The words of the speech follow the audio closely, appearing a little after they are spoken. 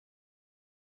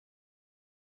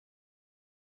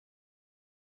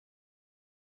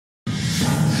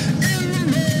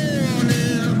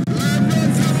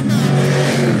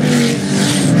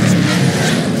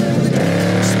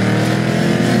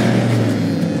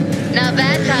Not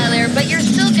bad, Tyler, but you're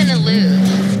still gonna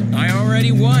lose. I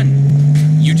already won.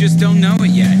 You just don't know it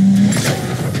yet.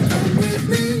 With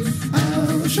me,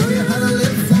 I'll show you how to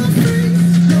live for free.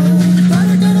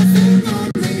 Nobody got a thing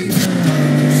on me.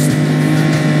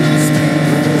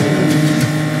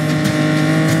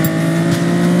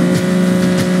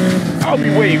 I'll be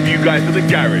waiting for you guys at the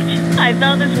garage. I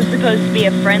thought this was supposed to be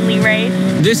a friendly race.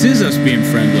 This is us being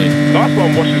friendly. Last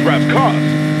one washes Rap's cars.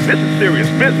 This is serious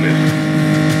business.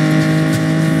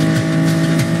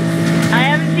 I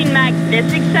haven't seen Mac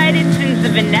this excited since the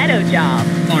Veneto job.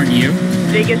 Aren't you?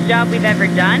 Biggest job we've ever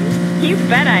done? You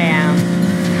bet I am.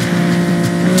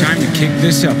 Time to kick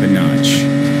this up a notch.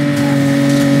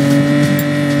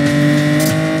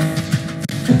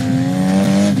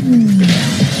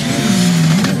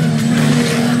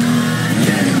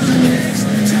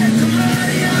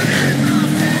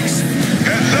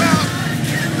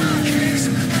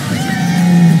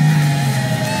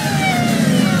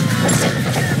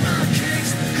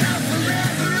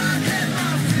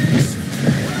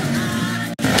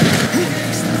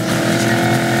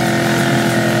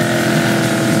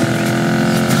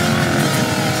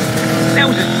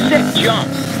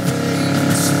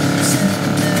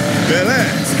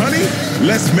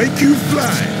 Let's make you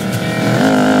fly.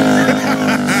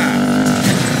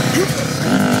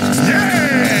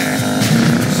 Yeah!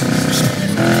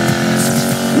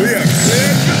 We are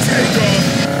clear to take off.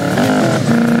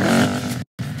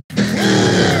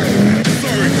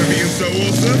 Sorry for being so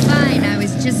awesome. Fine, I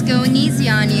was just going easy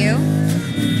on you.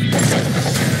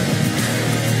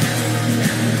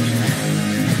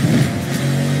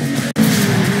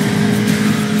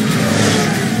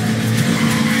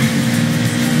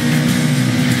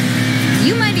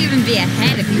 You might even be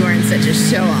ahead if you weren't such a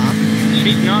show-off.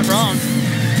 She's not wrong.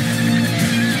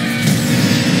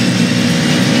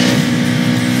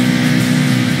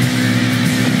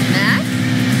 Mac?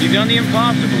 You've done the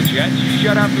impossible, Jet.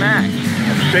 Shut up, Mac.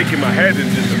 I'm shaking my head in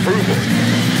disapproval.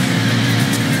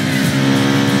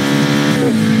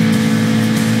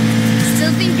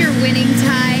 Still think you're winning,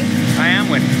 Ty? I am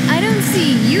winning. I don't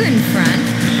see you in front.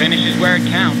 The finish is where it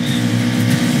counts.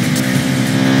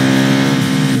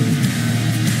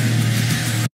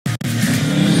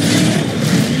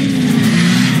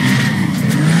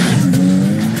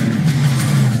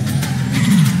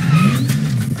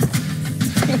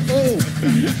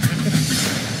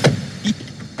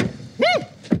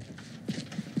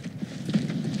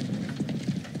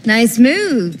 Nice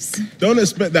moves. Don't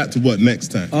expect that to work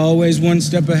next time. Always one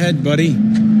step ahead, buddy.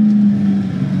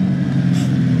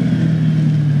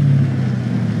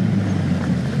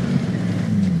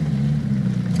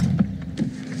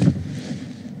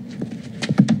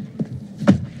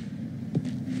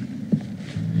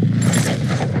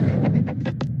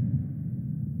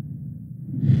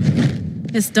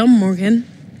 It's done, Morgan.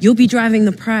 You'll be driving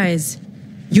the prize.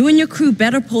 You and your crew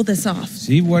better pull this off.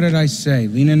 See, what did I say?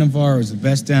 Lena Navarro is the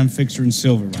best damn fixer in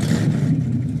Silver Rock.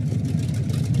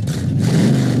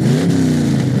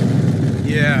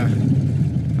 Yeah.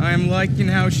 I am liking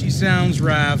how she sounds,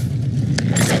 Rav.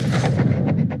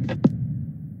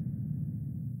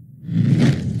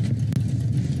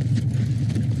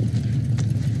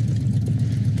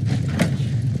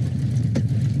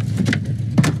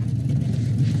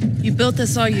 You built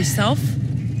this all yourself?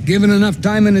 Given enough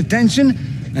time and attention,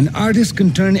 an artist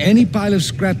can turn any pile of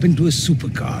scrap into a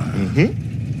supercar.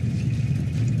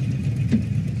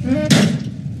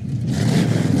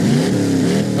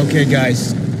 Okay,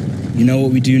 guys. You know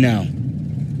what we do now.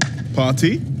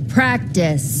 Party?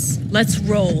 Practice. Let's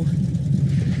roll.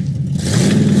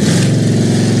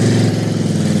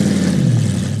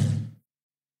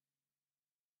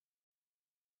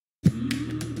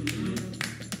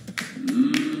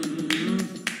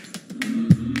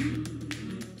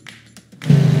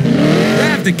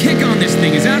 The kick on this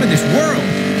thing is out of this world.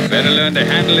 Better learn to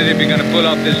handle it if you're gonna pull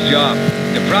off this job.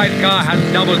 The prize car has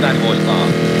double that horsepower.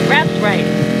 Rap's right.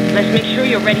 Let's make sure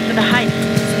you're ready for the heist.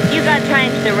 You got time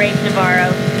to the race,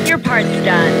 Navarro. Your part's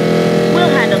done.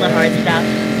 We'll handle the hard stuff.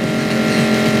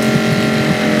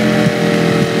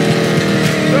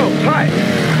 So, Ty,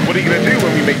 what are you gonna do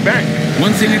when we make bank?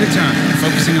 One thing at a time,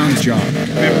 focusing on the job.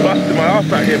 Been busting my ass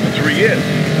out here for 3 years.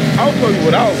 I'll tell you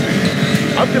what I'll do.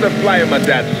 I'm gonna fly in my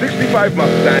dad's 65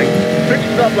 Mustang, fix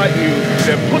it up like new,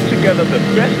 then put together the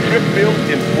best drift build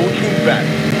in Fortune Valley.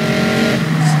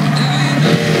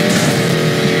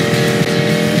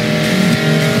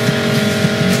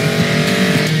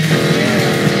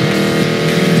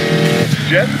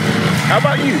 Jess, how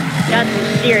about you? Got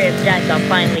some serious debts I'll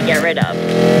finally get rid of.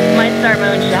 Might start my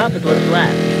own shop with what's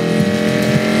left.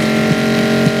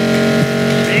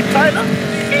 See, Tyler?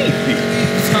 Easy.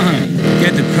 Fine.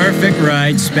 perfect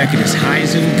ride, spec it as high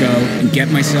as it'll go, and get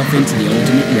myself into the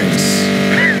ultimate race.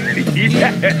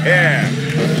 Yeah,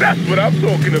 that's what I'm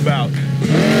talking about.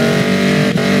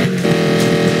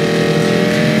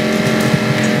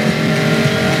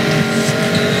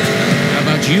 How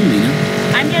about you, Lena?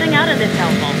 I'm getting out of this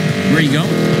hellhole. Where are you going?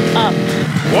 Up.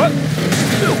 What?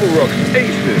 Silver Rock's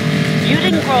aces. You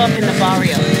didn't grow up in the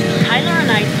barrio. Tyler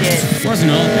and I did. Wasn't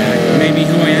all bad. Maybe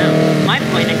who I am. My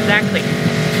point exactly.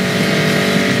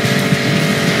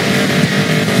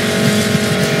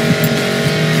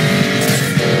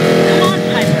 Come on,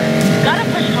 Tyler. Gotta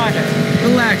push harder.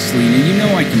 Relax, Lena. You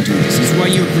know I can do this. That's why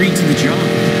you agreed to the job.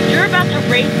 You're about to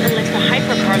race and lift a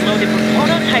hypercar loaded with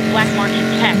prototype black market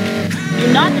tech. Do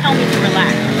not tell me to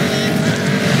relax.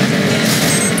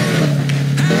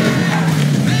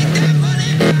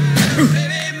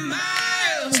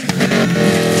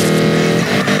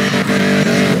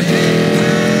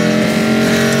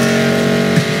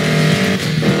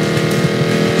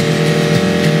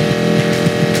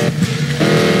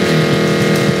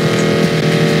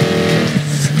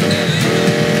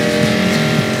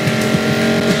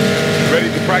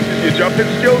 Practice your jumping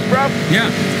skills, bro? Yeah,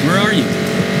 where are you?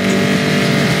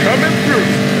 Coming through.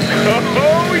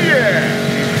 Oh, yeah.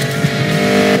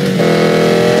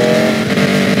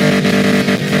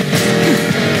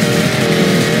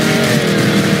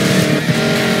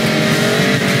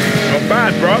 Not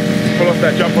bad, bro. Pull off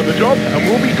that jump on the job, and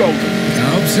we'll be golden.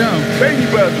 I hope so. Baby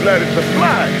birds learning to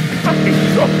fly. I'm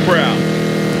so proud.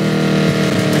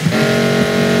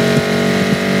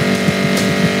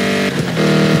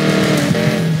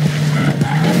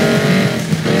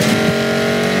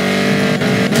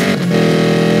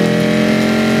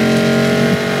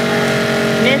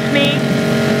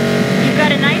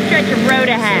 Road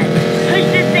ahead. Push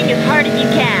this thing as hard as you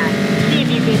can. See if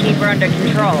you can keep her under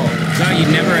control. Thought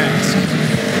you'd never ask.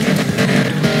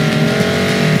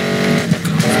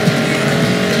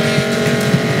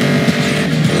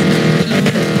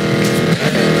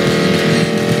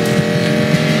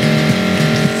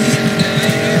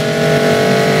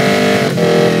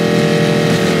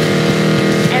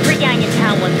 Every gang in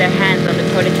town wants their hands on the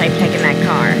prototype tech in that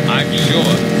car. I'm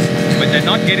sure. But they're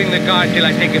not getting the car till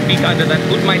I take a peek under that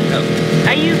hood myself.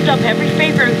 I used up every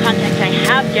favor and contact I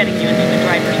have getting you into the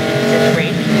driver's seat of this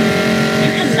race.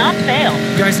 You cannot fail.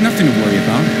 Guys, nothing to worry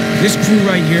about. This crew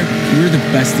right here, we're the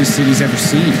best this city's ever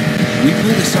seen. We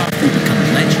pull this off, we become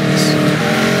legends.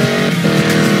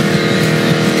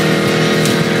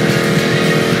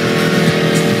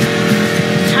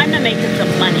 Time to make us some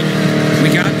money.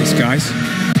 We got this, guys.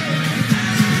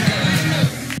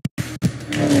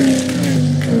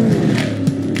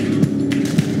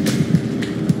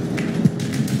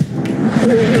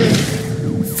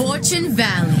 Fortune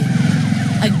Valley,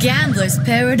 a gambler's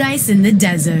paradise in the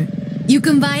desert. You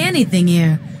can buy anything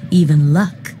here, even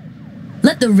luck.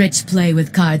 Let the rich play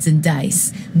with cards and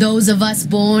dice. Those of us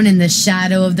born in the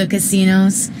shadow of the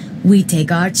casinos, we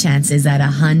take our chances at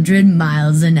 100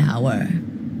 miles an hour.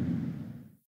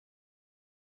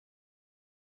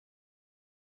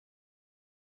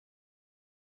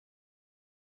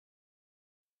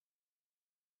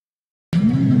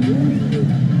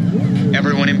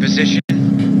 Everyone in position?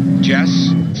 Jess?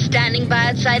 Standing by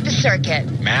outside the circuit.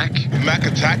 Mac? Mac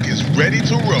Attack is ready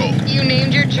to roll. You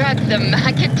named your truck the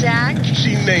Mac Attack?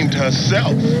 She named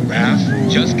herself.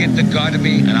 Raph, just get the car to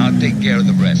me and I'll take care of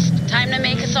the rest. Time to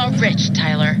make us all rich,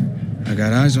 Tyler. I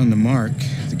got eyes on the mark.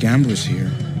 The gambler's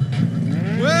here.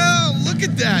 Well, look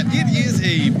at that. It is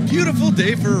a beautiful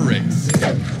day for a race.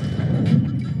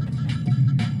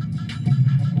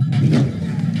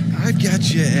 I've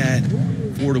got you at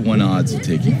 4-to-1 odds of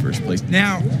taking first place.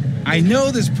 Now, I know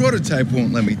this prototype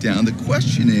won't let me down. The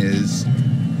question is,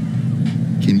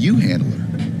 can you handle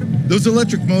her? Those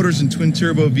electric motors and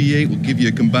twin-turbo V8 will give you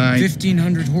a combined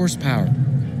 1,500 horsepower.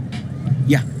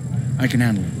 Yeah, I can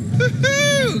handle it.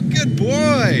 Woohoo! Good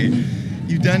boy!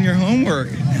 You've done your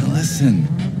homework. Now listen,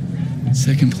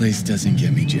 second place doesn't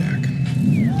get me jack.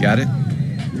 Got it?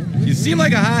 You seem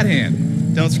like a hot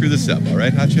hand. Don't screw this up, all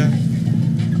right, hotshot?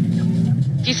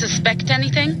 Do you suspect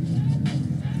anything?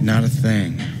 Not a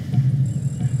thing.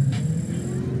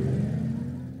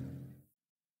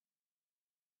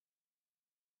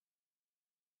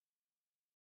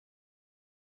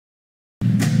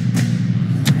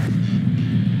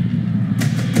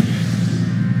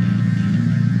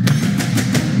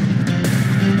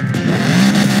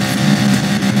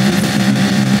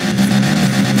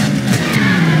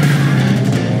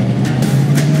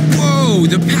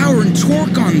 The power and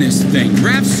torque on this thing.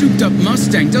 Rav's souped-up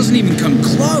Mustang doesn't even come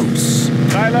close.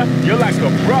 Tyler, you're like a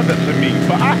brother to me,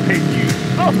 but I hate you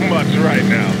so much right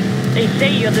now. They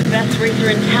say you're the best racer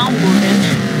in town, Morgan.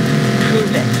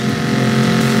 Prove it.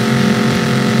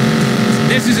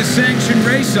 This is a sanctioned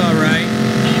race, all right.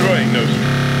 Sure ain't no...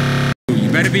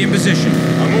 You better be in position.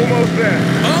 I'm almost there.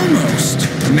 Almost,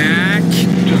 Mac.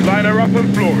 Just line her up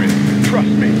and floor it. Trust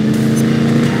me.